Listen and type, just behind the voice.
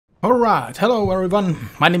Alright, hello everyone,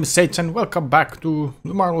 my name is Sage and welcome back to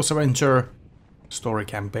the Marvel's Avengers story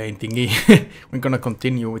campaign thingy. We're gonna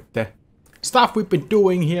continue with the stuff we've been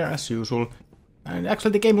doing here as usual. And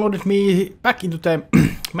actually the game loaded me back into the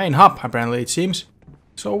main hub, apparently it seems.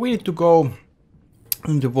 So we need to go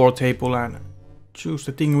in the war table and choose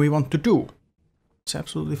the thing we want to do. It's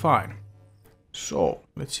absolutely fine. So,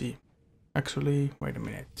 let's see. Actually, wait a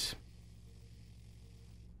minute.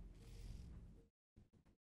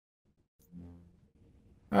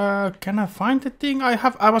 Can I find the thing?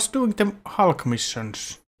 I was doing the Hulk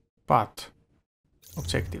missions, but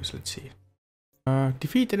objectives, let's see.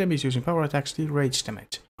 Defeat enemies using power attacks, deal rage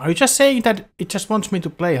damage. Are you just saying that it just wants me to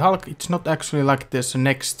play Hulk? It's not actually like there's a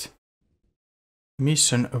next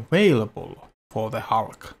mission available for the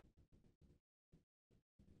Hulk.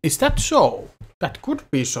 Is that so? That could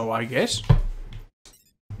be so, I guess.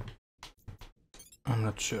 I'm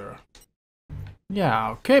not sure.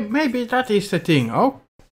 Yeah, okay, maybe that is the thing. Oh.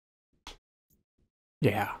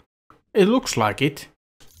 Yeah, it looks like it.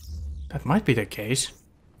 That might be the case.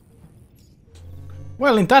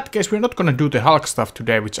 Well, in that case, we're not gonna do the Hulk stuff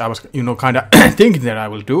today, which I was, you know, kinda thinking that I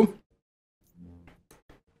will do.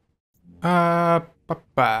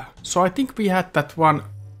 So I think we had that one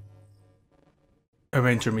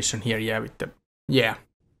Avenger mission here, yeah, with the... Yeah.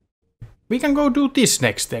 We can go do this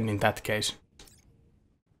next then, in that case.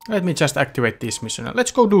 Let me just activate this mission. Let's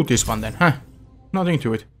go do this one then, huh? Nothing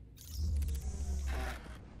to it.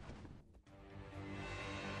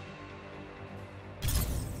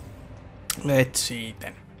 Let's see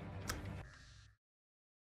then.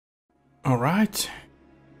 Alright.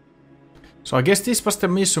 So I guess this was the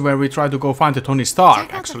mission where we try to go find the Tony Stark,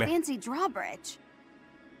 Check out actually. the fancy drawbridge.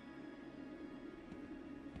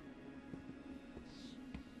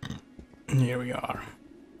 Here we are.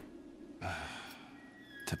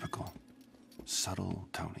 Typical. Subtle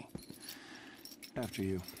Tony. After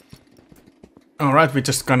you. Alright, we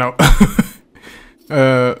just kind of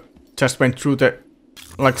just went through the...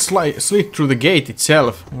 Like slid through the gate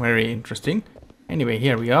itself. Very interesting. Anyway,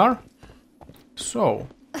 here we are. So,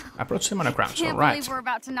 approach the monograms. Can't Alright. believe we're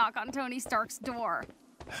about to knock on Tony Stark's door.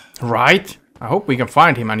 Right. I hope we can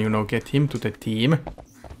find him and, you know, get him to the team.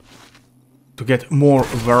 To get more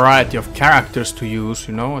variety of characters to use,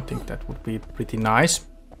 you know. I think that would be pretty nice.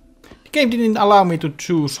 The game didn't allow me to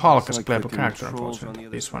choose Hulk as a playable character, unfortunately.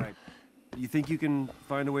 This one. You think you can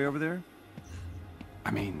find a way over there?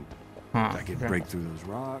 I mean, I could break through those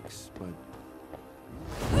rocks, but...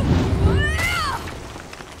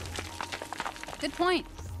 Good point.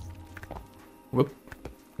 Whoop.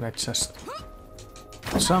 Let's just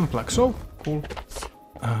jump like so. Cool.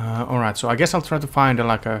 Alright, so I guess I'll try to find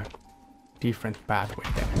like a different pathway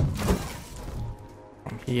then.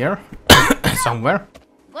 From here. Somewhere.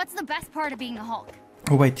 What's the best part of being a Hulk?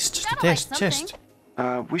 Oh wait, it's just a test.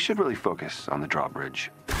 we should really focus on the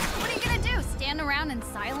drawbridge. What are you gonna do? Stand around in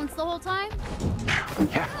silence the whole time?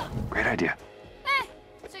 Yeah, great idea.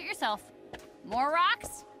 Suit yourself. More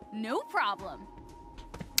rocks? No problem.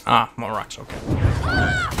 Ah, more rocks, okay.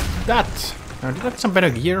 That! Did I get some better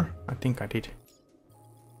gear? I think I did.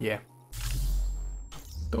 Yeah.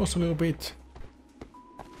 Those a little bit.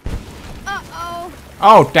 Uh-oh.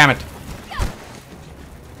 Oh, damn it!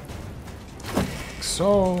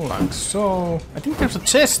 So, like so. I think there's a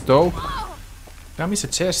chest though. Did I miss a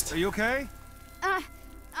chest? Are you okay?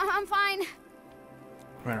 I'm fine.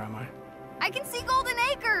 Where am I? I can see Golden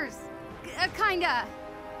Acres. Kinda.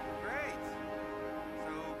 Great.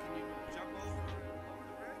 So, can you jump over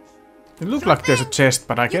the bridge? It looked like there's a chest,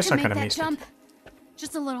 but I guess I You can kinda make that missed jump.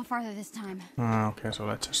 Just a little farther this time. it. Okay, so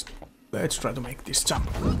let's try to make this jump.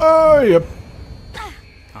 Oh, yep.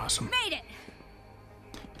 Awesome. Made it.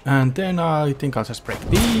 And then I think I'll just break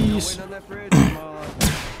these. Wait on that bridge, Kamala.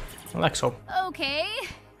 Like so. Okay.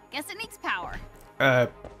 Guess it needs power.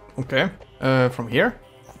 Okay. From here?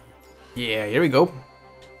 Yeah, here we go.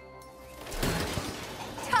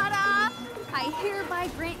 Ta-da! I hereby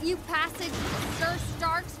grant you passage to Sir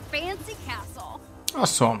Stark's fancy castle.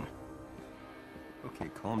 Awesome. Okay,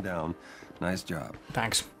 calm down. Nice job.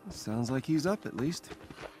 Thanks. Sounds like he's up at least.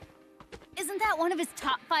 Isn't that one of his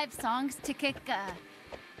top 5 songs to kick,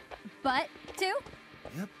 butt to?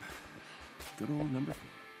 Yep. Good old number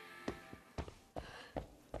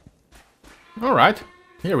 4. Alright.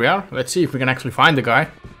 Here we are. Let's see if we can actually find the guy.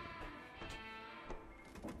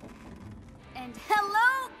 And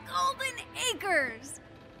hello, Golden Acres!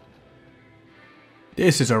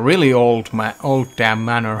 This is a really old damn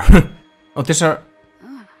manor. Oh, there's a...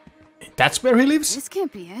 That's where he lives? This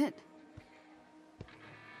can't be it.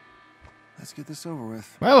 Let's get this over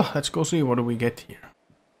with. Well, let's go see what do we get here.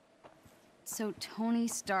 So Tony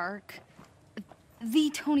Stark, the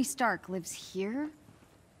Tony Stark, lives here?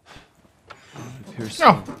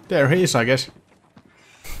 Oh, there he is, I guess.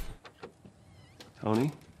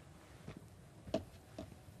 Tony?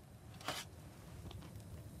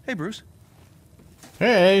 Hey, Bruce.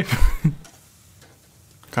 Hey!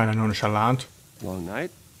 Kinda nonchalant. Long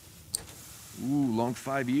night? Ooh, long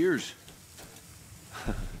 5 years.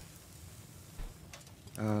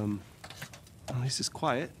 At least it's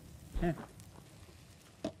quiet.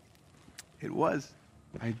 It was.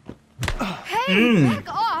 Hey, back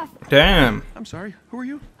off! Damn! I'm sorry, who are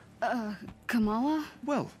you? Kamala?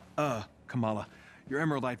 Well, Kamala, your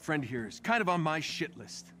Emeraldite friend here is kind of on my shit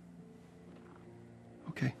list.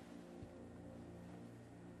 Okay.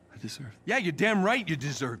 I deserve. Yeah, you're damn right you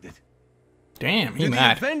deserved it. Damn, he Do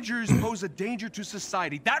mad. the Avengers pose a danger to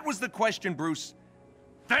society? That was the question, Bruce.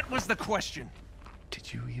 That was the question.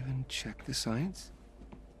 Did you even check the science?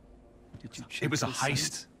 Did you check? It was a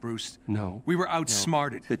heist, Bruce. No. We were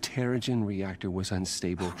outsmarted. The Terrigen reactor was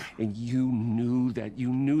unstable, and you knew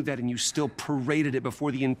that, and you still paraded it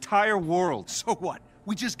before the entire world. So what?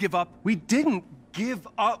 We just give up? We didn't give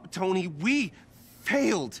up, Tony. We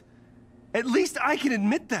failed. At least I can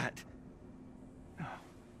admit that. No,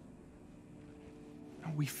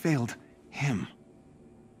 we failed him.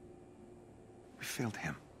 We failed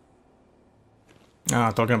him.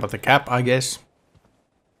 Talking about the cap, I guess.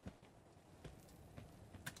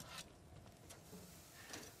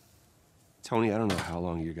 Tony, I don't know how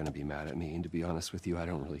long you're gonna be mad at me, and to be honest with you, I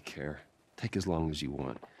don't really care. Take as long as you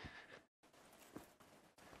want.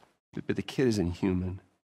 But the kid is Inhuman.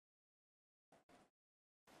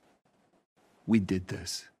 We did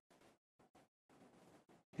this.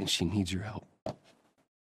 And she needs your help.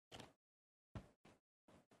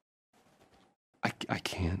 I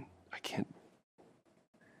can't.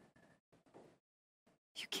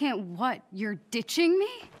 You can't what? You're ditching me?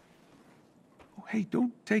 Oh, hey,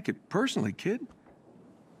 don't take it personally, kid.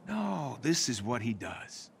 No, this is what he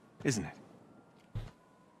does, isn't it?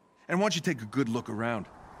 And why don't you take a good look around,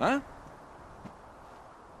 huh?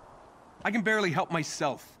 I can barely help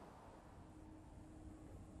myself.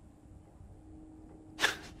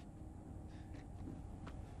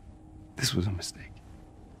 This was a mistake.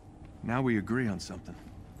 Now we agree on something.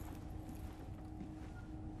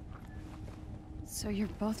 So you're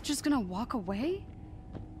both just gonna walk away?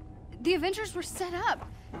 The Avengers were set up.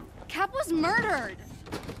 Cap was murdered.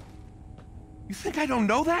 You think I don't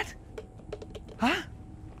know that? Huh?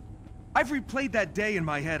 I've replayed that day in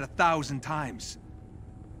my head 1,000 times.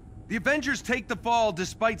 The Avengers take the fall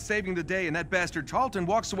despite saving the day, and that bastard Charlton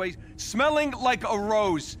walks away smelling like a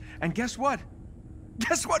rose. And guess what?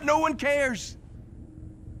 Guess what? No one cares.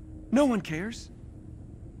 No one cares.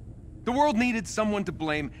 The world needed someone to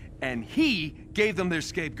blame, and he gave them their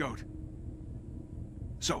scapegoat.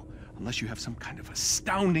 So, unless you have some kind of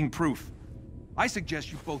astounding proof, I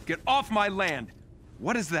suggest you both get off my land.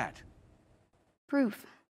 What is that? Proof.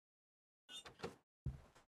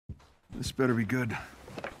 This better be good.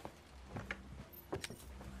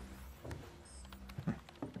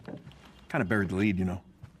 Kind of buried the lead, you know.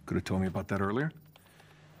 Could have told me about that earlier.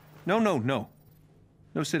 No.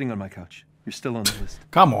 No sitting on my couch. You're still on the list.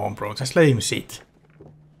 Come on, bro. Just let him sit.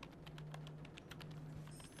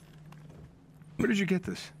 Where did you get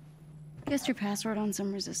this? Guessed your password on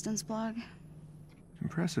some resistance blog.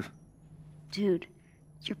 Impressive. Dude,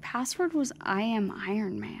 your password was I.M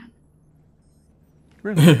Iron Man.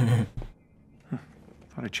 Really? Huh.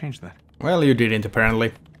 Thought I changed that. Well, you didn't,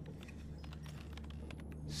 apparently.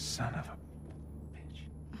 Son of a bitch.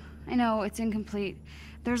 I know, it's incomplete.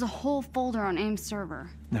 There's a whole folder on AIM's server.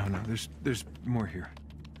 No, there's more here.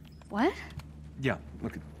 What? Yeah,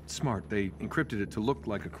 look, it's smart. They encrypted it to look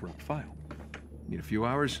like a corrupt file. Need a few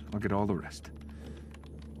hours, I'll get all the rest.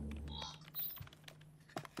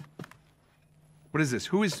 What is this?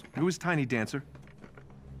 Who is Tiny Dancer?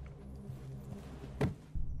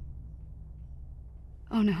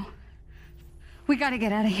 Oh no. We gotta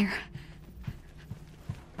get out of here.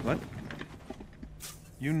 What?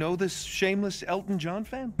 You know this shameless Elton John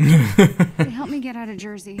fan? They helped me get out of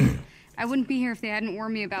Jersey. I wouldn't be here if they hadn't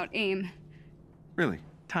warned me about AIM. Really?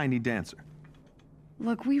 Tiny Dancer?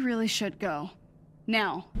 Look, we really should go.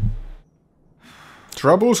 Now.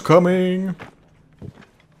 Trouble's coming.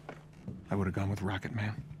 I would have gone with Rocket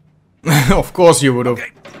Man. Of course you would have.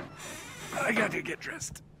 Okay. I got to get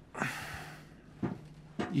dressed.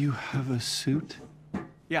 You have a suit?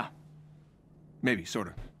 Yeah. Maybe, sort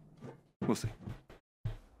of. We'll see.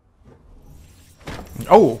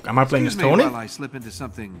 Oh, am I playing as Excuse me Tony? while I slip into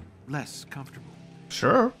something less comfortable.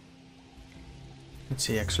 Sure. Let's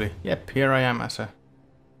see, actually. Yep, here I am as a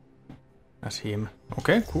as him.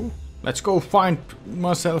 Okay, cool. Let's go find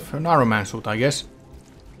myself an Iron Man suit, I guess.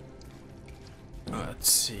 Let's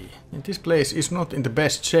see. This place is not in the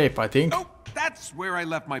best shape, I think. Oh, that's where I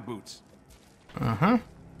left my boots. Uh-huh.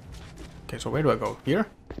 Okay, so where do I go? Here?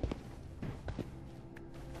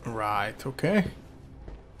 Right, okay.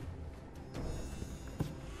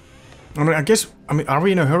 I mean, are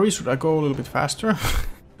we in a hurry? Should I go a little bit faster?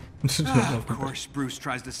 Of course, Bruce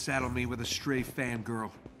tries to saddle me with a stray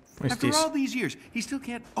fangirl. After all these years, he still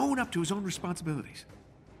can't own up to his own responsibilities.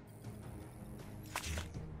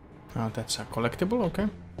 Oh, that's a collectible, okay.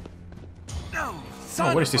 No,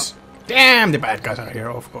 oh, what is this? Damn, the bad guys are here,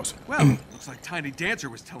 of course. Well, looks like Tiny Dancer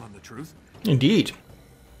was telling the truth. Indeed.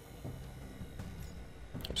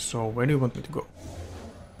 So, where do you want me to go?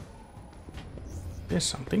 There's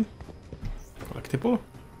something. Collectible.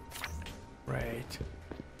 Right.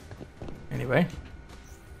 Anyway.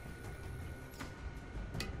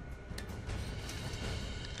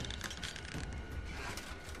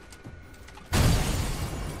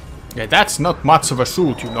 Yeah, that's not much of a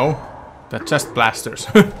suit, you know. That's just blasters.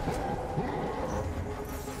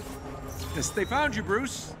 Yes, they found you,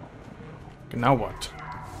 Bruce. Okay, now what?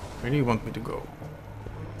 Where do you want me to go?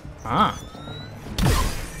 Ah.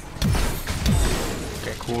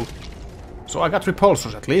 Okay, cool. So I got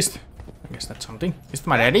repulsors at least. I guess that's something. Is it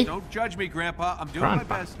my daddy? Don't judge me, Grandpa. I'm doing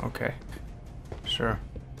Grandpa. my best. Okay. Sure.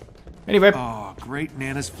 Anyway. Oh, great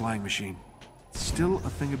Nana's flying machine. Still a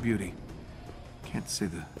thing of beauty. Can't say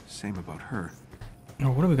the same about her.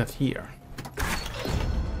 Oh, what do we got here?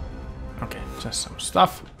 Okay, just some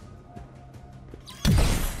stuff.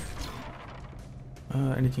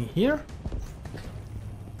 Anything here?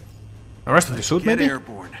 The rest of the suit, maybe?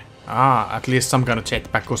 Airborne. Ah, at least some kind of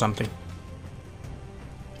jetpack or something.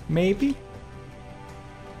 Maybe?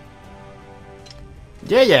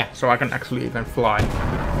 Yeah, so I can actually even fly.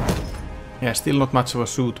 Yeah, still not much of a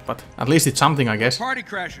suit, but at least it's something, I guess. Party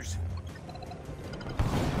crashers.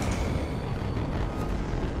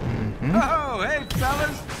 Oh, hey,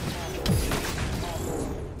 fellas.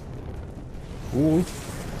 Cool.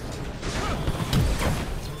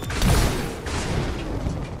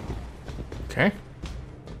 Okay.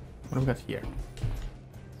 What have we got here?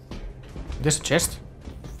 There's a chest.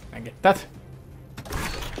 I get that.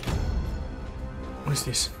 What is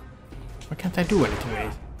this? Why can't I do anything with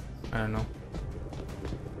it? I don't know.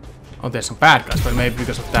 Oh, there's some bad guys, but maybe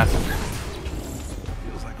because of that.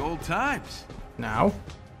 Feels like old times. Now?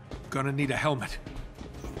 Gonna need a helmet.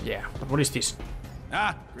 Yeah, but what is this?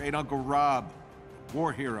 Ah, great Uncle Rob.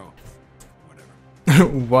 War hero. Whatever.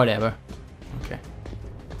 Whatever. Okay.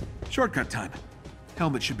 Shortcut time.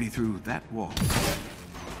 Helmet should be through that wall.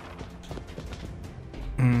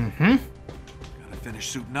 Mm-hmm. Gotta finish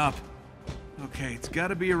suiting up. Okay, it's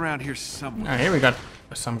gotta be around here somewhere. Ah, here we got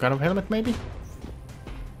some kind of helmet, maybe?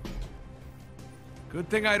 Good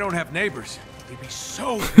thing I don't have neighbors. They'd be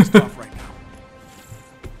so pissed off right now.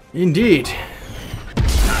 Indeed.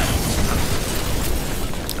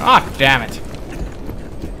 Ah, damn it.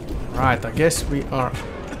 Right, I guess we are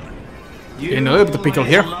in a little bit of pickle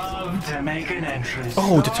here.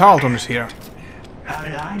 Oh, the Tarleton is here. How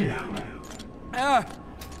did I do?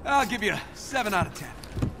 I'll give you a 7 out of 10.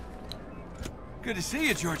 Good to see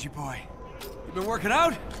you, Georgie boy. You been working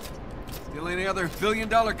out? Still any other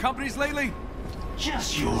billion-dollar companies lately?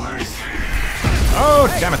 Just yours. Oh,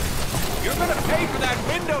 damn it. You're gonna pay for that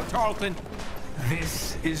window, Tarleton.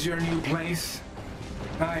 This is your new place?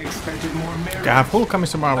 I expected more merit. Okay, I have full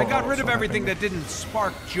Kamisa Marvel. I got rid of also, everything that didn't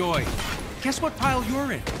spark joy. Guess what pile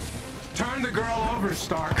you're in? Turn the girl over,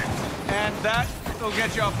 Stark. And that will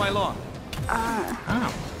get you off my lawn.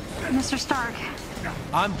 Oh. Mr. Stark.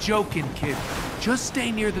 I'm joking, kid. Just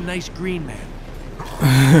stay near the nice green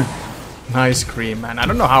man. Nice green man. I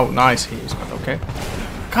don't know how nice he is, but okay.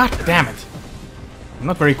 God damn it. I'm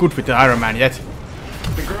not very good with the Iron Man yet.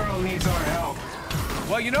 The girl needs our help.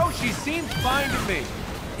 Well, you know, she seems fine to me.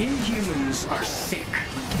 Inhumans are sick.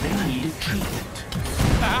 They need treatment.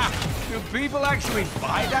 Do people actually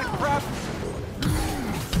buy that crap?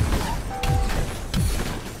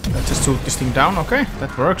 Let's just shoot this thing down, okay?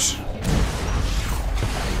 That works.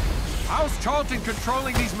 How's Tarleton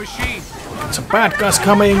controlling these machines? Some bad guys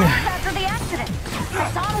coming. After the accident,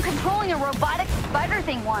 I saw him controlling a robotic spider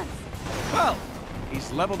thing once. Well,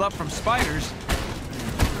 he's leveled up from spiders.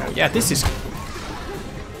 Oh, yeah, this is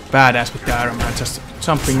badass with the Iron Man, just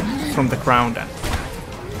jumping from the ground and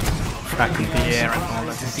back in the air and all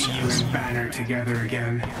that. To see you and Banner together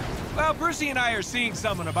again. Well, Brucey and I are seeing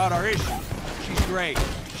someone about our issue. She's great.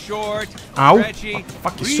 Short, Ow. stretchy, What the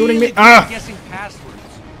fuck is really shooting me? good Ah! at guessing passwords.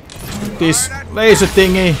 This laser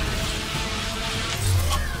thingy.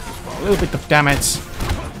 a little bit of damage.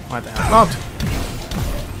 Why the hell not?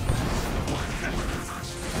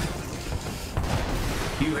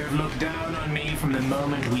 You have looked down on me from the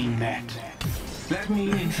moment we met. Let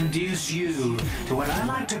me introduce you to what I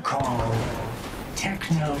like to call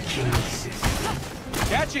technokinesis.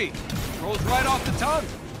 Catchy! Rolls right off the tongue.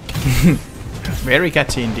 Very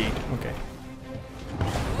catchy indeed. Okay.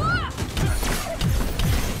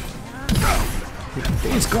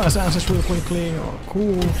 These guys answers real quickly. Oh,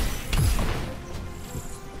 cool.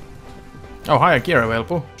 Oh, higher gear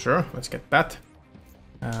available. Sure, let's get that.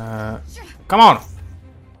 Come on!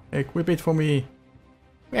 Equip it for me.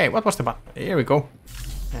 Hey, what was the button? Here we go.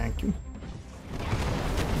 Thank you.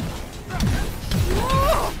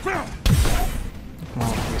 Come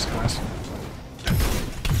on, these guys.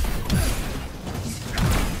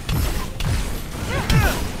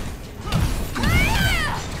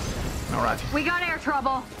 Alright. We got air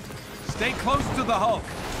trouble. Stay close to the Hulk.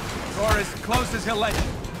 Or as close as he'll let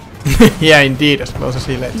you. Yeah, indeed, as close as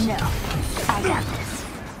he lets. No, I got this.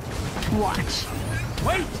 Watch.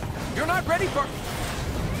 Wait! You're not ready for...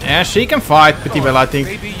 Yeah, she can fight pretty well, I think.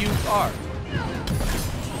 Maybe you are.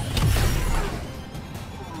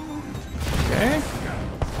 Okay.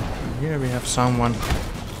 Here we have someone.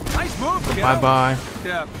 Nice move, kiddo. Bye-bye.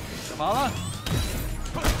 Yeah, Kamala?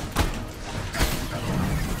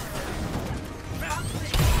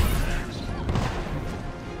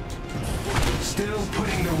 Still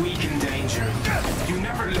putting the weak in danger. You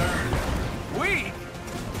never learn. Weak?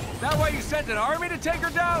 Is that why you sent an army to take her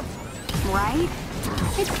down? Right?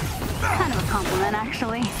 It's kind of a compliment,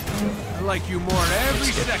 actually. I like you more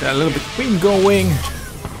every second. A little bit wind going.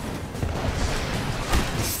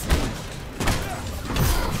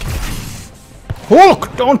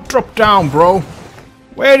 Hulk, don't drop down, bro.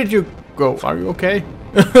 Where did you go? Are you okay?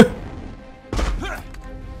 Okay,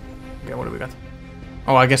 what do we got?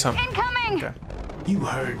 Oh, I guess I'm... Incoming! Okay. You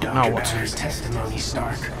heard Now Dr. what? Banner's testimony,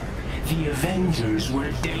 Stark. The Avengers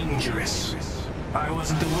were dangerous. I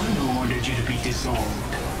wasn't the one who ordered you to be dissolved.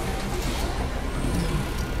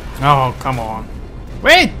 Oh, come on.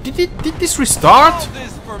 Wait, did this restart? All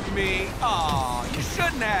this for me? Aw, you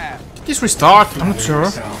shouldn't have. Did this restart? I'm not sure.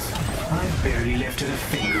 I barely lifted a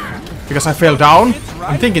finger. Because I fell down. It's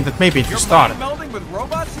right. I'm thinking that maybe it You're restarted. melding with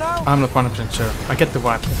robots now? I'm not 100% sure. I get the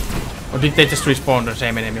vibe. Or did they just respawn the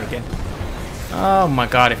same enemy again? Oh my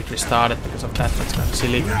god, if it restarted because of that, that's kind of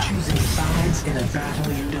silly. You're choosing sides in a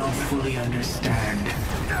battle you don't fully understand.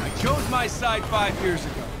 I chose my side 5 years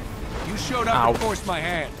ago. You showed up Ow. and forced my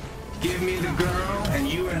hand. Give me the girl, and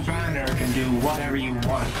you and Banner can do whatever you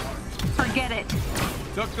want. Forget it.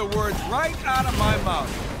 Took the words right out of my mouth.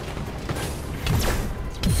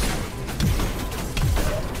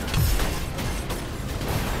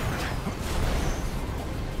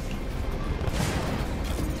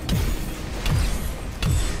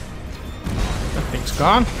 That thing's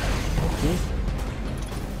gone.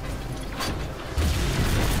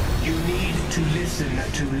 You need to listen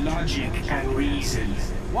to logic and reason.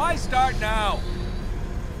 Why start now?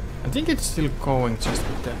 I think it's still going just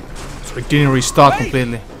with the... So it didn't restart Wait!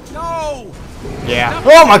 completely. No! Yeah.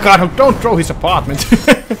 Oh my god, don't throw his apartment.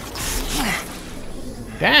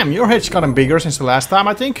 Damn, your head's gotten bigger since the last time,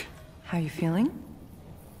 I think. How you feeling?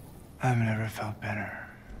 I've never felt better.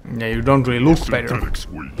 Yeah, you don't really look better. Synthetics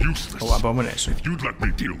were useless. Oh, abomination. If you'd let me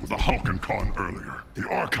deal with the Hulk and Khan earlier, the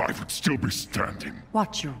archive would still be standing.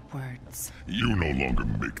 Watch your words. You no longer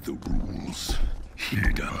make the rules. He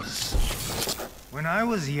does. When I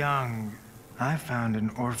was young, I found an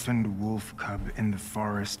orphaned wolf cub in the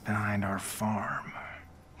forest behind our farm.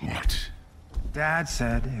 What? Dad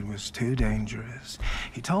said it was too dangerous.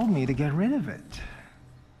 He told me to get rid of it.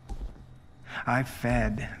 I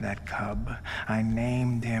fed that cub. I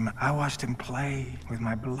named him. I watched him play with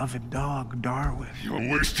my beloved dog, Darwin.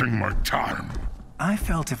 You're wasting my time. I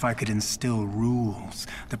felt if I could instill rules,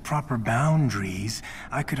 the proper boundaries,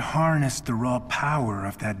 I could harness the raw power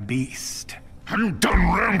of that beast. Have you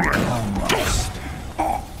done rambling? Almost.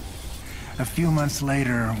 A few months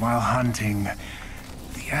later, while hunting,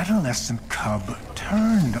 the adolescent cub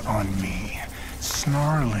turned on me,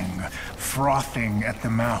 snarling, frothing at the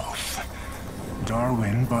mouth.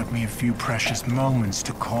 Darwin bought me a few precious moments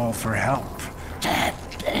to call for help.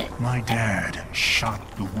 My dad shot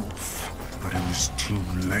the wolf, but it was too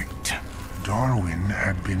late. Darwin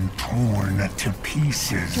had been torn to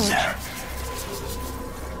pieces. George.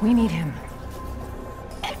 We need him.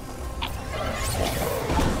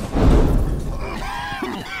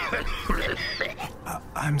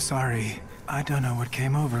 I'm sorry. I don't know what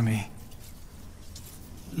came over me.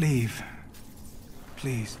 Leave.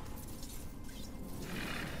 Please.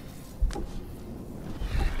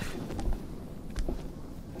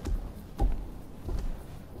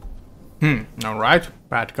 Alright.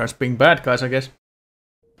 Bad guys being bad guys, I guess.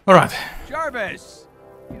 Alright. Jarvis!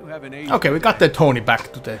 You have an age. Okay, we got the Tony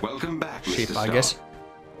back to the Welcome back, ship, Mr. I Stark. guess.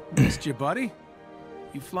 Missed you, buddy.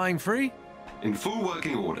 You flying free? In full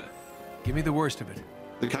working order. Give me the worst of it.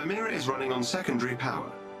 The Chimera is running on secondary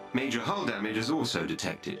power. Major hull damage is also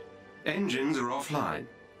detected. Engines are offline.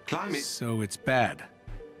 Climate... So it's bad.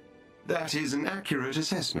 That is an accurate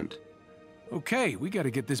assessment. Okay, we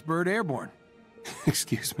gotta get this bird airborne.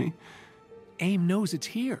 Excuse me? A.I.M knows it's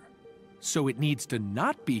here. So it needs to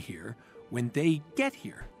not be here when they get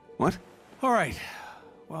here. What? All right.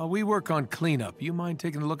 While we work on cleanup, you mind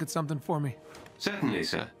taking a look at something for me? Certainly,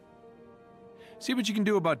 sir. See what you can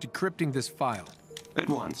do about decrypting this file. At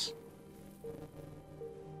once.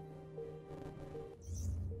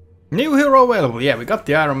 New hero available. Yeah, we got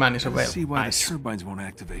the Iron Man is Let's available. see why Nice. the turbines won't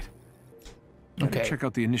activate. Okay. Gotta check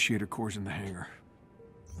out the initiator cores in the hangar.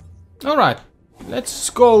 Alright. Let's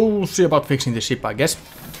go see about fixing the ship, I guess.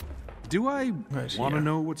 Do I Where's want to here?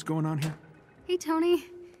 know what's going on here? Hey, Tony.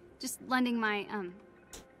 Just lending my,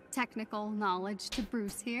 technical knowledge to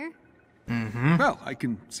Bruce here. Well, I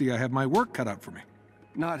can see I have my work cut out for me.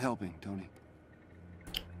 Not helping, Tony.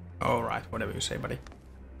 Alright, whatever you say, buddy.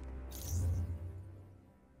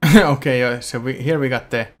 Okay, so here we got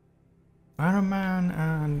the Iron Man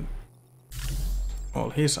and all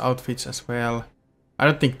his outfits as well. I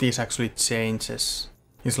don't think these actually changes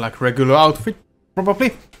his like regular outfit,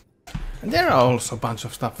 probably. And there are also a bunch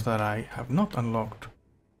of stuff that I have not unlocked.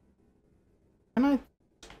 Can I?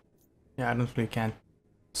 Yeah, I don't really can't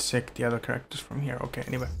check the other characters from here. Okay,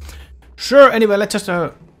 anyway. Sure, anyway, let's just,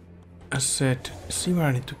 as I said, see where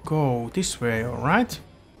I need to go. This way, alright?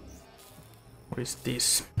 What is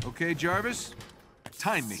this? Okay, Jarvis.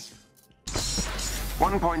 Time me.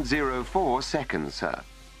 1.04 seconds, sir.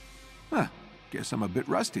 Huh. Guess I'm a bit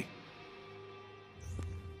rusty.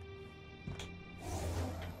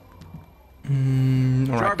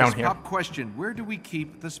 Alright, down Jarvis, here. pop question. Where do we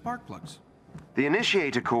keep the spark plugs? The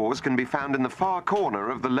initiator cores can be found in the far corner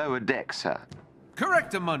of the lower deck, sir.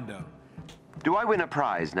 Correctamundo. Do I win a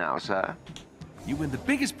prize now, sir? You win the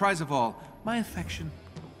biggest prize of all, my affection.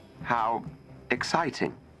 How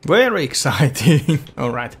exciting. Very exciting.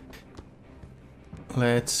 Alright.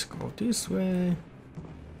 Let's go this way.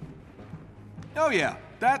 Oh yeah,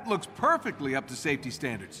 that looks perfectly up to safety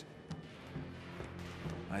standards.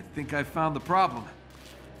 I think I found the problem.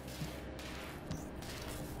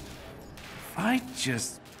 I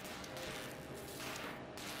just...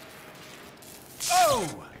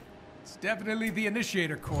 Oh! It's definitely the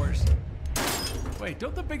initiator cores. Wait,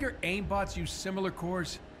 don't the bigger A.I.M bots use similar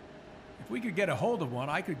cores? If we could get a hold of one,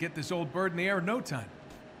 I could get this old bird in the air in no time.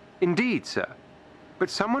 Indeed, sir. But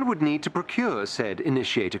someone would need to procure said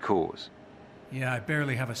initiator cores. Yeah, I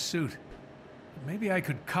barely have a suit. Maybe I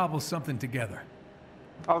could cobble something together.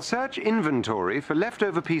 I'll search inventory for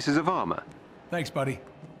leftover pieces of armor. Thanks, buddy.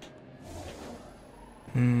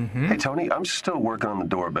 Hey, Tony, I'm still working on the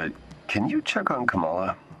door, but can you check on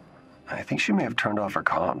Kamala? I think she may have turned off her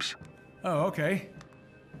comms. Oh, okay.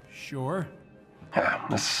 Sure. Yeah,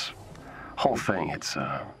 this whole thing, it's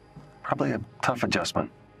probably a tough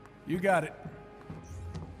adjustment. You got it.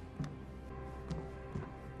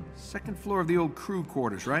 Second floor of the old crew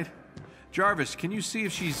quarters, right? Jarvis, can you see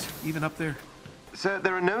if she's even up there? Sir,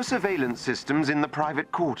 there are no surveillance systems in the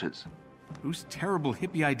private quarters. Whose terrible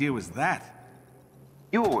hippie idea was that?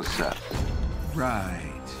 Yours, sir. Right.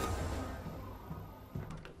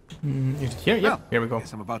 Is it here? Yep, Well, here we go.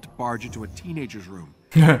 Guess I'm about to barge into a teenager's room.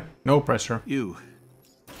 No pressure. You.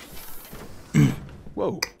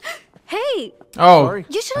 Whoa. Hey! Oh, Sorry.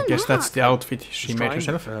 You should I have guess that's knocked. the outfit she made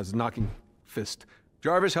herself. It's knocking fist.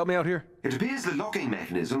 Jarvis, help me out here. It appears the locking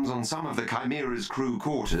mechanisms on some of the Chimera's crew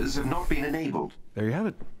quarters have not been enabled. There you have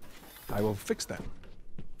it. I will fix that.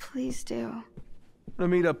 Please do. I'm gonna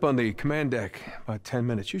meet up on the command deck about 10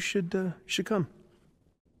 minutes. You should come.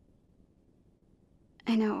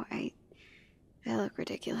 I know, I look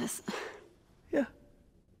ridiculous. Yeah,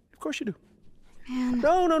 of course you do. Man.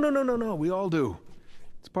 No. We all do.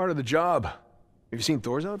 It's part of the job. Have you seen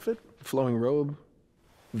Thor's outfit? Flowing robe,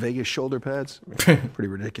 Vegas shoulder pads. Pretty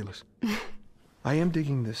ridiculous. I am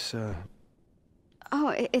digging this.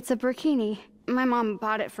 Oh, it's a burkini. My mom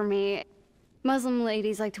bought it for me. Muslim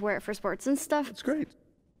ladies like to wear it for sports and stuff. It's great.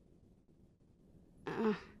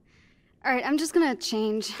 All right, I'm just gonna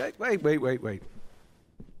change. Wait.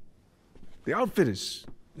 The outfit is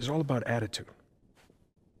all about attitude.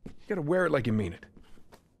 You gotta wear it like you mean it.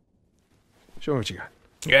 Show me what you got.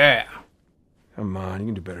 Yeah. Come on, you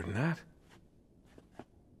can do better than that.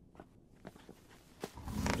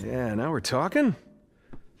 Yeah, now we're talking.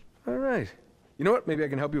 All right. You know what? Maybe I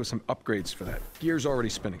can help you with some upgrades for that. Gear's already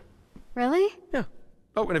spinning. Really? Yeah.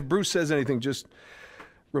 Oh, and if Bruce says anything, just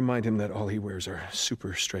remind him that all he wears are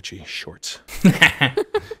super stretchy shorts.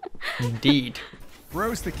 Indeed.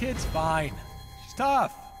 Bruce, the kid's fine. She's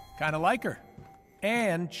tough. Kind of like her.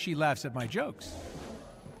 And she laughs at my jokes.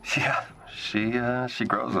 Yeah, she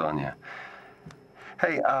grows on you.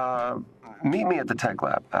 Hey, meet me at the tech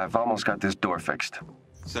lab. I've almost got this door fixed.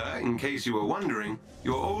 Sir, in case you were wondering,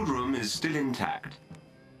 your old room is still intact.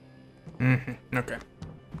 Okay.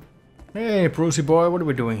 Hey, Brucey boy, what are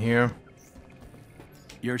we doing here?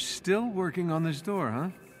 You're still working on this door, huh?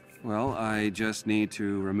 Well, I just need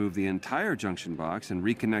to remove the entire junction box and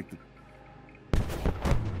reconnect the...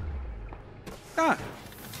 Ah!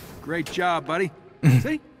 Great job, buddy.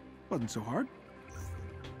 See? Wasn't so hard.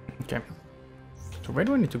 Okay. So where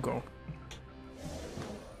do I need to go?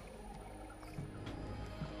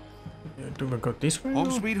 Do we go this way?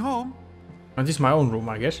 Home sweet home. Oh, this is my own room,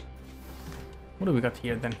 I guess. What do we got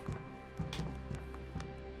here then?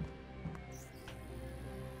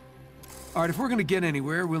 All right, if we're going to get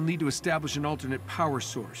anywhere, we'll need to establish an alternate power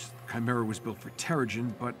source. Chimera was built for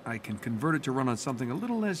Terrigen, but I can convert it to run on something a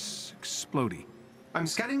little less explodey. I'm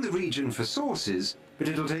scanning the region for sources, but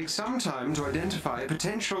it'll take some time to identify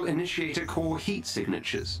potential initiator core heat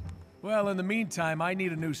signatures. Well, in the meantime, I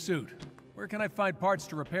need a new suit. Where can I find parts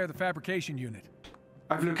to repair the fabrication unit?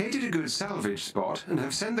 I've located a good salvage spot and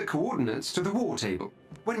have sent the coordinates to the war table.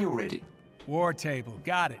 When you're ready. War table,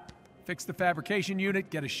 got it. Fix the fabrication unit,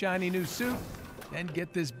 get a shiny new suit, then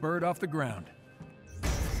get this bird off the ground.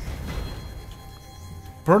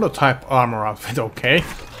 Prototype armor outfit, okay.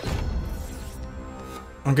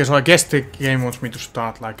 Okay, so I guess the game wants me to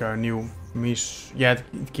start like a new mission. Yeah,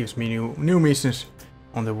 it gives me new missions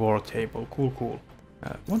on the war table. Cool, cool.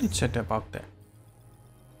 What it said about that?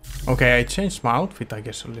 Okay, I changed my outfit, I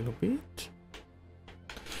guess, a little bit.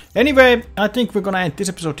 Anyway, I think we're gonna end this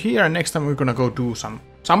episode here, and next time we're gonna go do some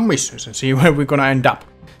missions and see where we're gonna end up.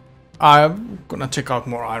 I'm gonna check out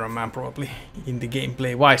more Iron Man probably in the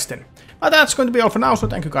gameplay wise then. But that's going to be all for now, so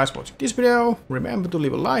thank you guys for watching this video. Remember to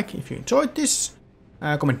leave a like if you enjoyed this.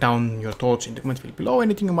 Comment down your thoughts in the comment field below,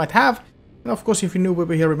 anything you might have. And of course, if you're new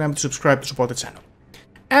over here, remember to subscribe to support the channel.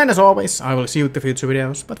 And as always, I will see you with the future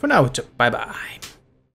videos, but for now, it's a bye-bye.